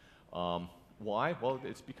question. Why? Well,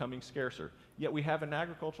 it's becoming scarcer. Yet we have an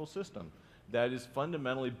agricultural system that is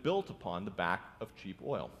fundamentally built upon the back of cheap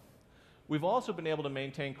oil. We've also been able to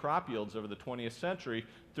maintain crop yields over the 20th century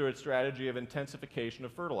through a strategy of intensification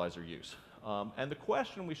of fertilizer use. And the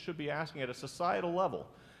question we should be asking at a societal level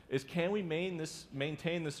is, can we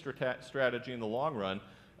maintain this strategy in the long run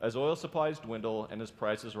as oil supplies dwindle and as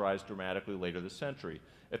prices rise dramatically later this century?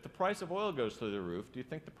 If the price of oil goes through the roof, do you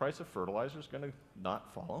think the price of fertilizer is going to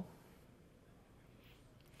not follow?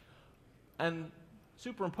 And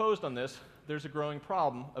superimposed on this, there's a growing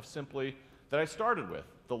problem of simply that I started with,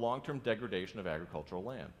 the long-term degradation of agricultural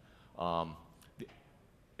land.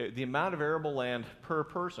 The amount of arable land per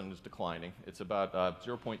person is declining. It's about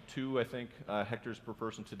 0.2, I think, hectares per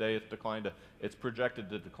person today. It's projected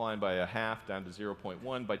to decline by a half down to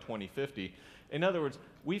 0.1 by 2050. In other words,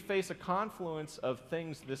 we face a confluence of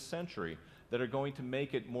things this century that are going to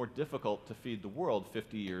make it more difficult to feed the world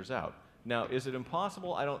 50 years out. Now, is it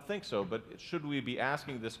impossible? I don't think so, but should we be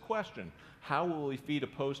asking this question, how will we feed a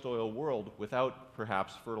post-oil world without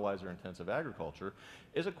perhaps fertilizer-intensive agriculture,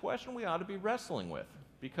 is a question we ought to be wrestling with.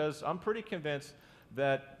 Because I'm pretty convinced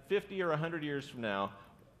that 50 or 100 years from now,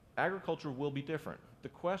 agriculture will be different. The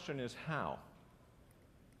question is how,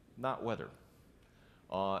 not whether.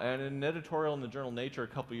 And in an editorial in the journal Nature a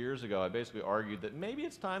couple years ago, I basically argued that maybe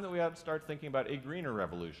it's time that we ought to start thinking about a greener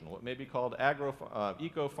revolution, what may be called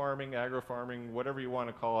eco-farming, agro-farming, whatever you want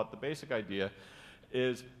to call it. The basic idea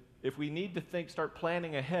is if we need to start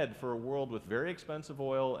planning ahead for a world with very expensive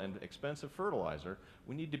oil and expensive fertilizer,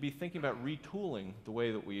 we need to be thinking about retooling the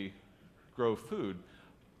way that we grow food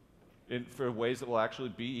for ways that will actually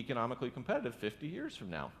be economically competitive 50 years from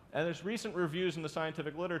now. And there's recent reviews in the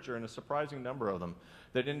scientific literature, and a surprising number of them,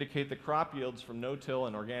 that indicate that crop yields from no-till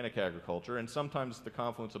and organic agriculture, and sometimes the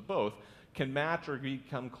confluence of both, can match or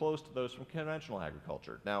become close to those from conventional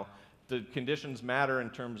agriculture. Now, the conditions matter in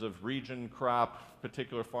terms of region, crop,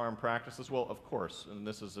 particular farm practices. Well, of course, and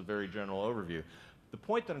this is a very general overview. The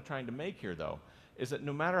point that I'm trying to make here, though, is that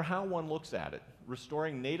no matter how one looks at it,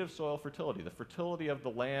 restoring native soil fertility, the fertility of the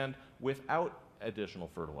land without additional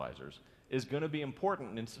fertilizers, is going to be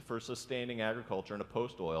important for sustaining agriculture in a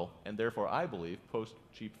post-oil, and therefore, I believe,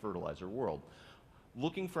 post-cheap fertilizer world.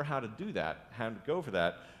 Looking for how to do that, how to go for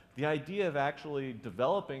that, the idea of actually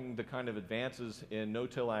developing the kind of advances in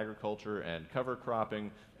no-till agriculture and cover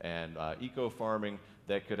cropping and eco-farming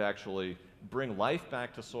that could actually bring life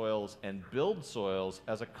back to soils and build soils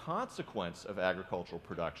as a consequence of agricultural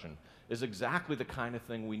production is exactly the kind of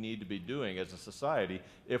thing we need to be doing as a society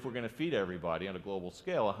if we're going to feed everybody on a global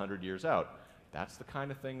scale 100 years out. That's the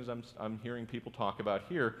kind of things I'm hearing people talk about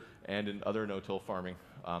here and in other no-till farming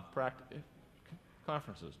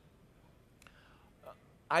conferences.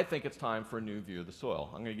 I think it's time for a new view of the soil.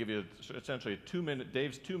 I'm going to give you essentially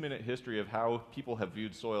Dave's 2-minute history of how people have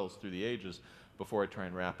viewed soils through the ages before I try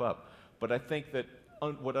and wrap up. But I think that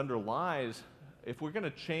what underlies, if we're going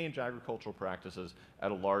to change agricultural practices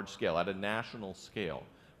at a large scale, at a national scale,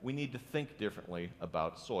 we need to think differently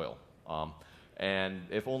about soil. And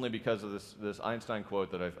if only because of this Einstein quote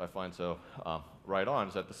that I find so right on,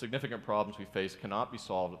 is that the significant problems we face cannot be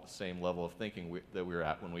solved at the same level of thinking that we were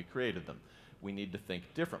at when we created them. We need to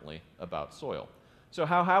think differently about soil. So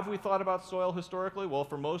how have we thought about soil historically? Well,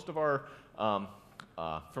 for most of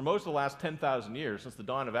the last 10,000 years, since the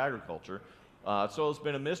dawn of agriculture, Soil has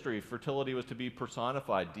been a mystery. Fertility was to be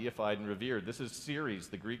personified, deified, and revered. This is Ceres,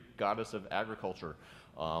 the Greek goddess of agriculture.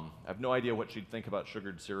 I have no idea what she'd think about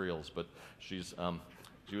sugared cereals, but she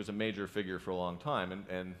was a major figure for a long time.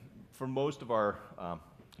 And for most of our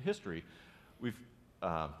history, we've,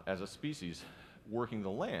 as a species, working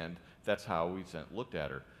the land, that's how we looked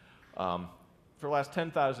at her. For the last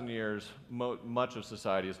 10,000 years, much of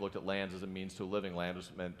society has looked at lands as a means to a living. Land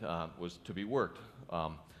was to be worked.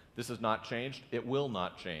 This has not changed. It will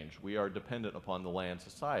not change. We are dependent upon the land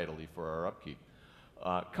societally for our upkeep.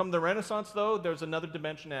 Come the Renaissance, though, there's another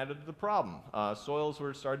dimension added to the problem. Soils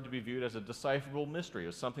were started to be viewed as a decipherable mystery,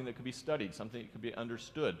 as something that could be studied, something that could be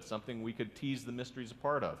understood, something we could tease the mysteries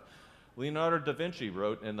apart of. Leonardo da Vinci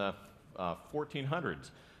wrote in the 1400s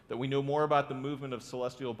that we know more about the movement of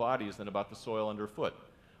celestial bodies than about the soil underfoot.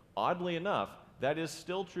 Oddly enough, that is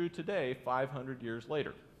still true today, 500 years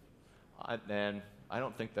later. And I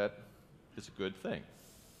don't think that is a good thing.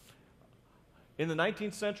 In the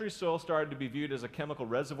 19th century, soil started to be viewed as a chemical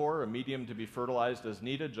reservoir, a medium to be fertilized as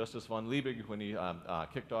needed. Justice von Liebig, when he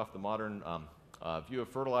kicked off the modern view of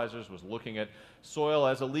fertilizers, was looking at soil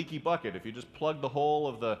as a leaky bucket. If you just plugged the hole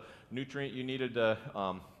of the nutrient you needed to,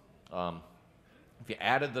 if you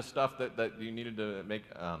added the stuff that you needed to make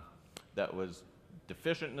that was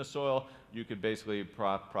deficient in the soil, you could basically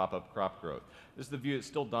prop up crop growth. This is the view that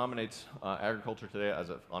still dominates agriculture today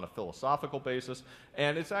on a philosophical basis,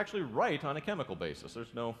 and it's actually right on a chemical basis.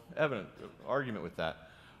 There's no evident argument with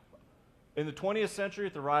that. In the 20th century,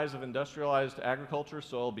 at the rise of industrialized agriculture,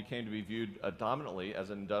 soil became to be viewed dominantly as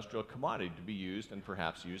an industrial commodity to be used and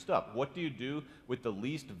perhaps used up. What do you do with the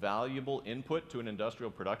least valuable input to an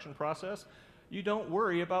industrial production process? You don't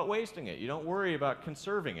worry about wasting it. You don't worry about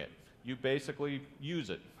conserving it. You basically use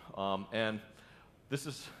it. And this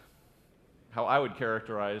is how I would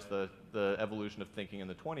characterize the evolution of thinking in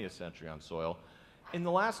the 20th century on soil. In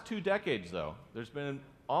the last 2 decades, though, there's been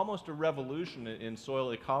almost a revolution in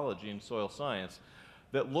soil ecology and soil science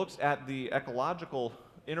that looks at the ecological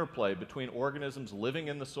interplay between organisms living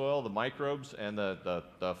in the soil, the microbes and the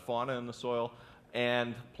fauna in the soil,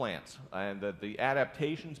 and plants, and the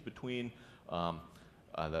adaptations between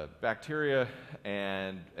the bacteria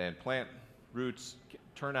and plant roots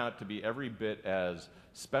turn out to be every bit as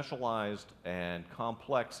specialized and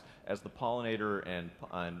complex as the pollinator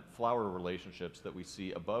and flower relationships that we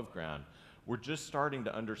see above ground. We're just starting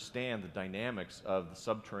to understand the dynamics of the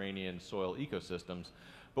subterranean soil ecosystems,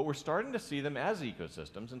 but we're starting to see them as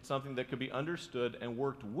ecosystems and something that could be understood and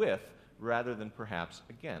worked with rather than perhaps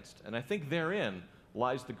against. And I think therein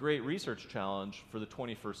lies the great research challenge for the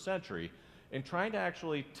 21st century in trying to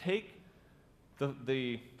actually take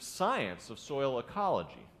the science of soil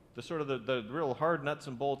ecology, the sort of the real hard nuts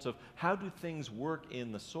and bolts of how do things work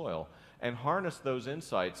in the soil, and harness those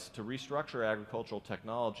insights to restructure agricultural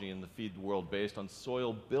technology in the feed world based on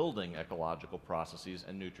soil building ecological processes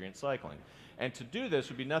and nutrient cycling. And to do this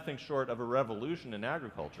would be nothing short of a revolution in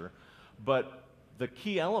agriculture, but the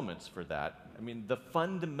key elements for that, I mean, the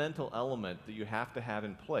fundamental element that you have to have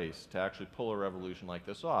in place to actually pull a revolution like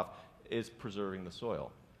this off is preserving the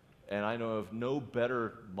soil. And I know of no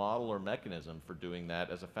better model or mechanism for doing that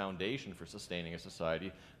as a foundation for sustaining a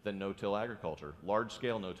society than no-till agriculture,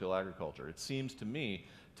 large-scale no-till agriculture. It seems to me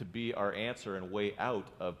to be our answer and way out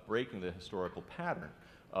of breaking the historical pattern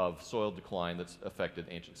of soil decline that's affected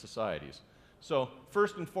ancient societies. So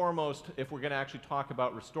first and foremost, if we're going to actually talk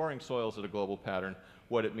about restoring soils at a global pattern,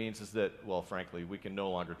 what it means is that, well, frankly, we can no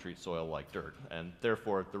longer treat soil like dirt. And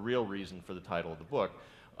therefore, the real reason for the title of the book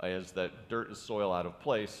is that dirt is soil out of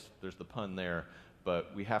place. There's the pun there,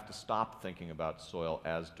 but we have to stop thinking about soil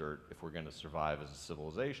as dirt if we're going to survive as a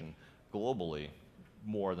civilization globally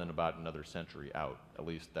more than about another century out. At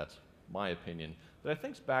least that's my opinion, that I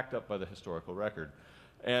think is backed up by the historical record.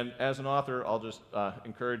 And as an author, I'll just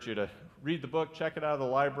encourage you to read the book, check it out of the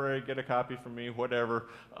library, get a copy from me, whatever.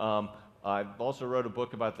 I also wrote a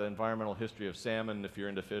book about the environmental history of salmon if you're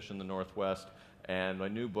into fish in the Northwest. And my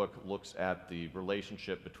new book looks at the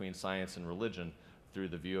relationship between science and religion through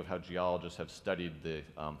the view of how geologists have studied the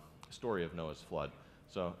story of Noah's flood.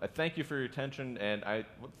 So I thank you for your attention, and I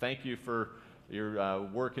thank you for your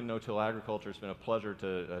work in no-till agriculture. It's been a pleasure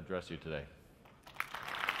to address you today.